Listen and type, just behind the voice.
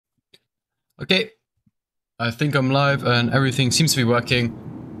Okay, I think I'm live and everything seems to be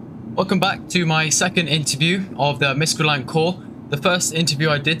working. Welcome back to my second interview of the Misc Reliant core. The first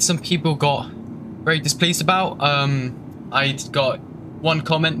interview I did, some people got very displeased about. I got one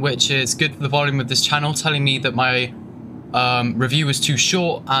comment which is good for the volume of this channel, telling me that my review was too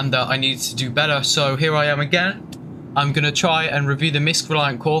short and that I needed to do better. So here I am again. I'm going to try and review the Misc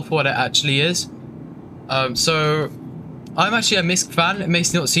Reliant core for what it actually is. So I'm actually a Misc fan. It may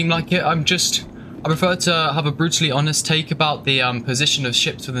not seem like it. I prefer to have a brutally honest take about the position of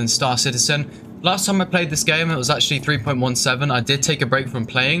ships within Star Citizen. Last time I played this game, it was actually 3.17. I did take a break from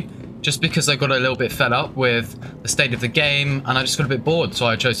playing just because I got a little bit fed up with the state of the game and I just got a bit bored, so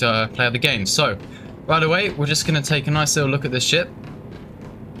I chose to play other games. So right away, we're just going to take a nice little look at this ship.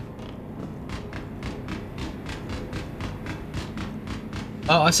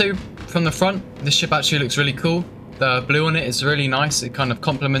 I say from the front, this ship actually looks really cool. The blue on it is really nice. It kind of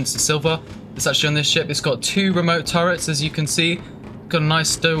complements the silver. It's actually on this ship. It's got two remote turrets, as you can see. It's got a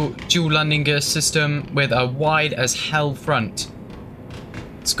nice dual landing gear system with a wide as hell front.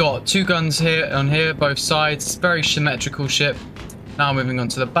 It's got two guns here, both sides. It's a very symmetrical ship. Now moving on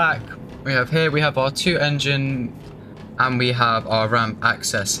to the back, we have our two engine and we have our ramp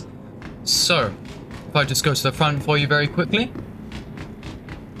access. So if I just go to the front for you very quickly.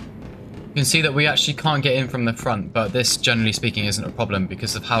 You can see that we actually can't get in from the front, but this, generally speaking, isn't a problem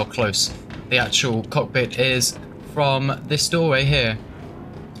because of how close the actual cockpit is from this doorway here.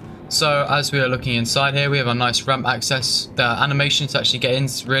 So as we are looking inside here, we have a nice ramp access. The animation to actually get in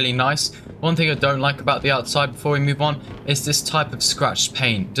is really nice. One thing I don't like about the outside before we move on is this type of scratched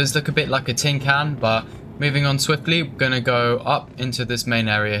paint. It does look a bit like a tin can, but moving on swiftly, we're going to go up into this main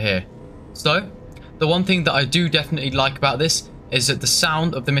area here. So the one thing that I do definitely like about this is that the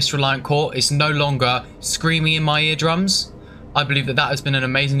sound of the Misc Reliant core is no longer screaming in my eardrums. I believe that has been an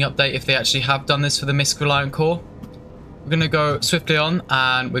amazing update if they actually have done this for the Misc Reliant core. We're going to go swiftly on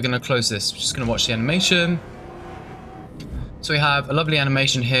and we're going to close this. We're just going to watch the animation. So we have a lovely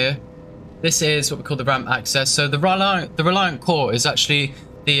animation here. This is what we call the ramp access. So the Reliant core is actually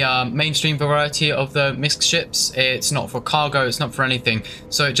the mainstream variety of the Misc ships. It's not for cargo, it's not for anything.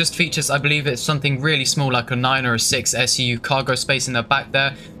 So it just features, I believe it's something really small like a 9 or a 6 SU cargo space in the back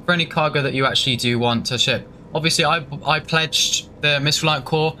there for any cargo that you actually do want to ship. Obviously I pledged the Misc Reliant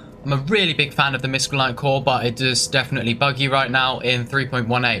core. I'm a really big fan of the Misc Reliant core, but it is definitely buggy right now in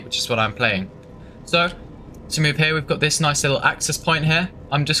 3.18, which is what I'm playing. So to move here, we've got this nice little access point here.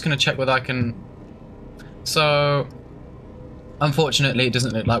 I'm just going to check whether I can... So unfortunately, it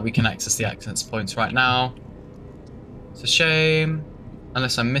doesn't look like we can access the access points right now. It's a shame,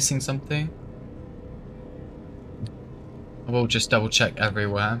 unless I'm missing something. I will just double check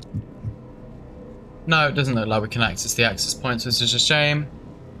everywhere. No, it doesn't look like we can access the access points, which is a shame.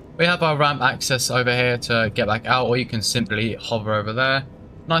 We have our ramp access over here to get back out, or you can simply hover over there.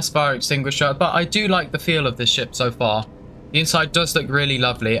 Nice fire extinguisher, but I do like the feel of this ship so far. The inside does look really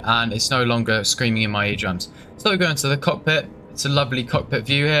lovely, and it's no longer screaming in my eardrums. So we go into the cockpit. It's a lovely cockpit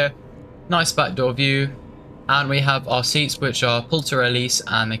view here. Nice backdoor view. And we have our seats, which are pull to release,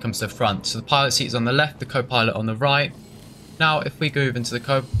 and they come to the front. So the pilot seat is on the left, the co-pilot on the right. Now, if we go into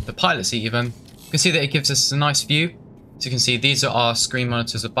the pilot seat even, you can see that it gives us a nice view. So you can see these are our screen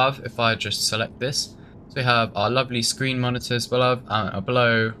monitors above. If I just select this. So we have our lovely screen monitors below.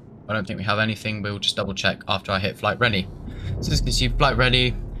 Below, I don't think we have anything. We'll just double check after I hit flight ready. So as you can see, flight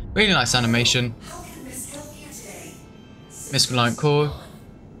ready. Really nice animation. Misc Reliant core.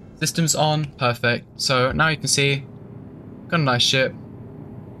 Systems on. Perfect. So now you can see, got a nice ship.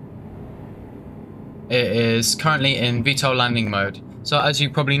 It is currently in VTOL landing mode. So as you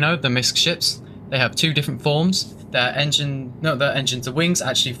probably know, the Misc ships, they have two different forms. Their engines and wings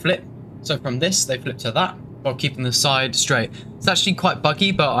actually flip. So from this, they flip to that, while keeping the side straight. It's actually quite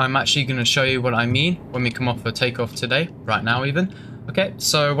buggy, but I'm actually going to show you what I mean when we come off for takeoff today, right now even. Okay,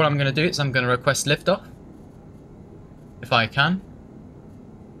 so what I'm going to do is I'm going to request liftoff, if I can.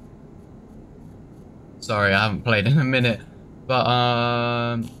 Sorry, I haven't played in a minute, but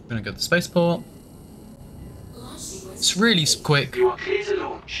I'm going to go to the spaceport. It's really quick.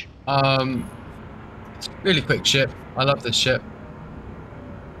 Really quick ship. I love this ship.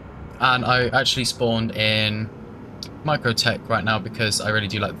 And I actually spawned in Microtech right now because I really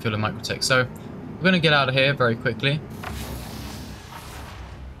do like the feel of Microtech. So we're going to get out of here very quickly.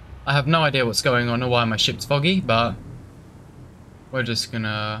 I have no idea what's going on or why my ship's foggy, but we're just going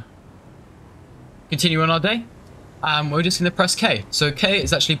to continue on our day. And we're just going to press K. So K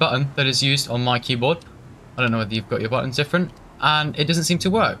is actually a button that is used on my keyboard. I don't know whether you've got your buttons different. And it doesn't seem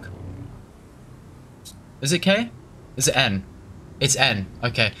to work. Is it K? Is it N? It's N.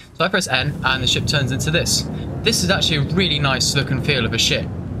 Okay, so I press N and the ship turns into this. This is actually a really nice look and feel of a ship.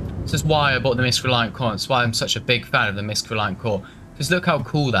 This is why I bought the Misc Reliant core. It's why I'm such a big fan of the Misc Reliant core. Because look how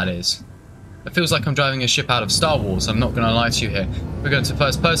cool that is. It feels like I'm driving a ship out of Star Wars, I'm not going to lie to you here. We're going to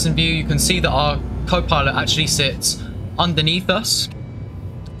first person view. You can see that our co-pilot actually sits underneath us.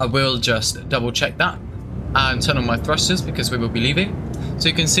 I will just double check that and turn on my thrusters because we will be leaving. So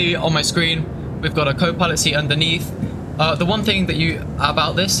you can see on my screen we've got a co-pilot seat underneath. The one thing that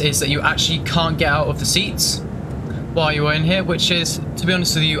about this is that you actually can't get out of the seats while you're in here, which is, to be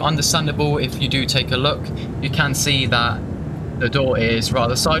honest with you, understandable. If you do take a look, you can see that the door is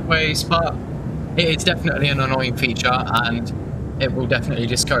rather sideways, but it is definitely an annoying feature and it will definitely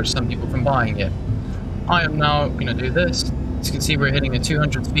discourage some people from buying it. I am now going to do this. As you can see, we're hitting a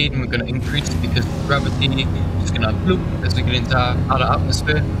 200 speed and we're going to increase it because of gravity is going to bloop as we get into outer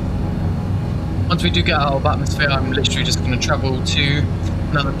atmosphere. Once we do get out of atmosphere, I'm literally just going to travel to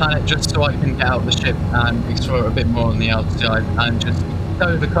another planet just so I can get out of the ship and explore a bit more on the outside and just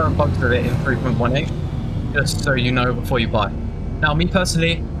show the current bugs of it in 3.18, just so you know before you buy. Now, me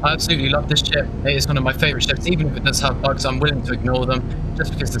personally, I absolutely love this ship. It is one of my favourite ships. Even if it does have bugs, I'm willing to ignore them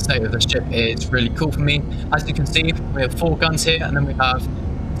just because the state of the ship is really cool for me. As you can see, we have 4 guns here and then we have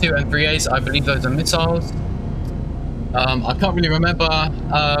 2 M3As. I believe those are missiles. I can't really remember.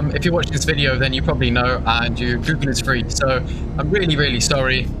 If you're watching this video, then you probably know, and Google is free. So I'm really, really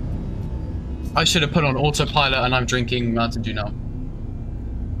sorry. I should have put on autopilot and I'm drinking Mountain Dew now.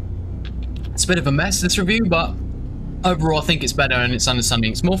 It's a bit of a mess, this review, but overall I think it's better and it's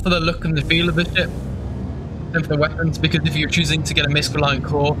understanding. It's more for the look and the feel of the ship than for the weapons, because if you're choosing to get a Misc Reliant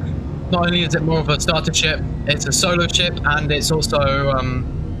core, not only is it more of a starter ship, it's a solo ship, and it's also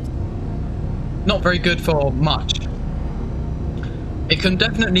not very good for much. It can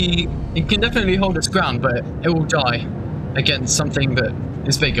definitely hold its ground, but it will die against something that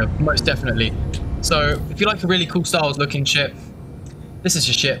is bigger, most definitely. So if you like a really cool Star Wars looking ship, this is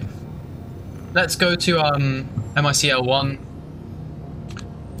your ship. Let's go to MICL1,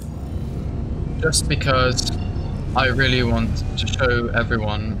 just because I really want to show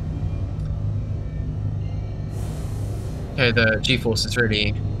everyone. Okay, the G-force is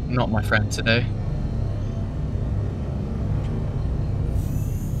really not my friend today.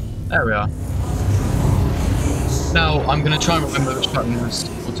 There we are. Now I'm going to try and remember which button was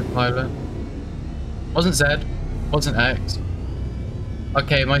autopilot. Wasn't Z, wasn't X.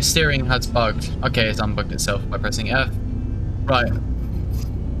 Okay, my steering has bugged. Okay, it's unbugged itself by pressing F. Right.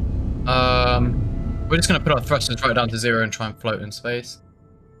 We're just going to put our thrusters right down to 0 and try and float in space.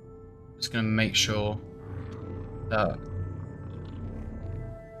 Just going to make sure that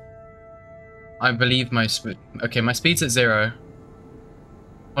I believe my speed. Okay, my speed's at 0.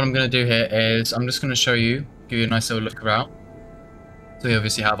 What I'm going to do here is I'm just going to show you, give you a nice little look around. So we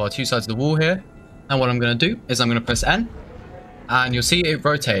obviously have our 2 sides of the wall here. And what I'm going to do is I'm going to press N. And you'll see it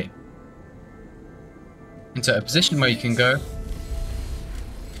rotate into a position where you can go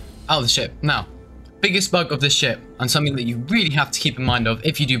out of the ship. Now, biggest bug of this ship, and something that you really have to keep in mind of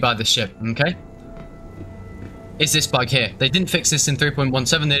if you do buy this ship, okay, is this bug here. They didn't fix this in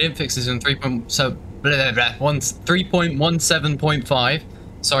 3.17, they didn't fix this in 3.17.5.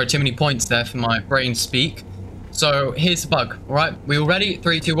 Sorry, too many points there for my brain speak. So here's the bug, alright? We all ready?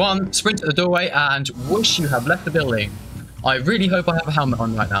 3, 2, 1, sprint to the doorway and whoosh, you have left the building. I really hope I have a helmet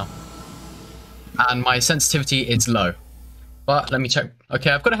on right now. And my sensitivity is low. But let me check.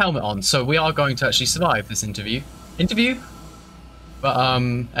 Okay, I've got a helmet on, so we are going to actually survive this interview. But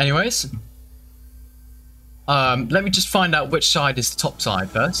anyways. Let me just find out which side is the top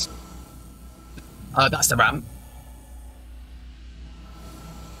side first. That's the ramp.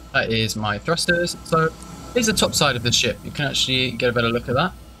 That is my thrusters. So here's the top side of the ship. You can actually get a better look at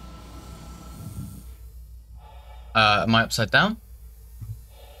that. Am I upside down?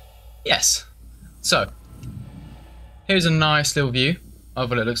 Yes. So here's a nice little view of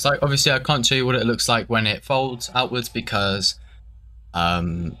what it looks like. Obviously I can't show you what it looks like when it folds outwards because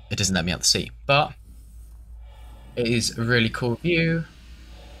it doesn't let me out the seat. But it is a really cool view.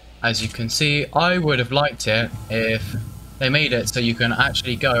 As you can see, I would have liked it if they made it so you can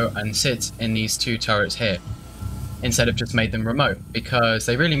actually go and sit in these 2 turrets here instead of just made them remote, because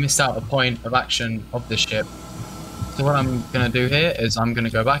they really missed out a point of action of the ship. So what I'm going to do here is I'm going to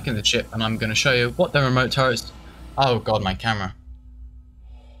go back in the ship and I'm going to show you what the remote turrets... Oh god, my camera.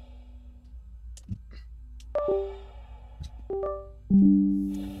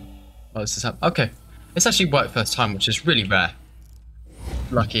 Oh, this is happening. Okay. It's actually worked first time, which is really rare.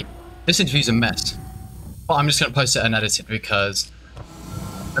 Lucky. This interview's a mess. But I'm just going to post it unedited because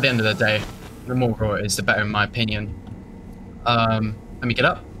at the end of the day, the more raw it is, the better in my opinion. Let me get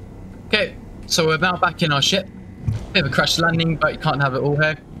up. Okay, so we're now back in our ship. Bit of a crash landing, but you can't have it all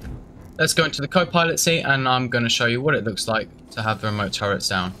here. Let's go into the co-pilot seat, and I'm going to show you what it looks like to have the remote turrets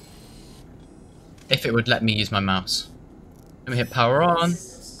down. If it would let me use my mouse. Let me hit power on.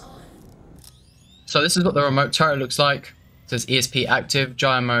 So this is what the remote turret looks like. It says ESP active,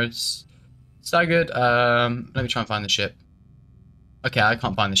 gyro modes staggered. Let me try and find the ship. Okay, I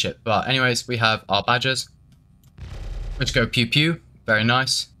can't find the ship. But anyways, we have our badges, which go pew pew. Very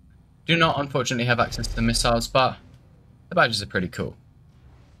nice. Do not unfortunately have access to the missiles, but the badges are pretty cool.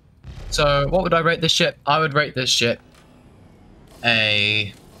 So what would I rate this ship? I would rate this ship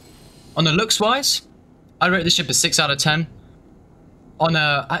on the looks wise, I'd rate this ship a 6 out of 10. On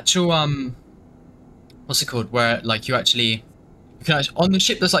a actual what's it called? Where like you can actually, on the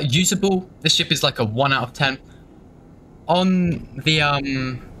ship that's like usable, this ship is like a 1 out of 10. On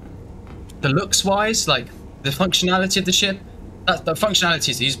the looks wise, like the functionality of the ship, the functionality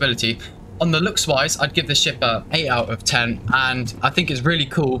is the usability. On the looks wise, I'd give this ship a 8 out of 10, and I think it's really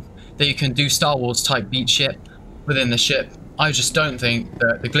cool that you can do Star Wars type beat ship within the ship. I just don't think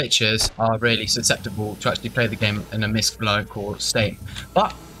that the glitches are really susceptible to actually play the game in a Misc local state.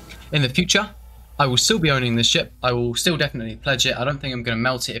 But in the future, I will still be owning this ship. I will still definitely pledge it. I don't think I'm going to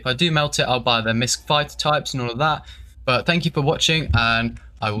melt it. If I do melt it, I'll buy the Misc fighter types and all of that. But thank you for watching, and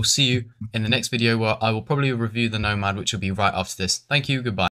I will see you in the next video where I will probably review the Nomad, which will be right after this. Thank you, goodbye.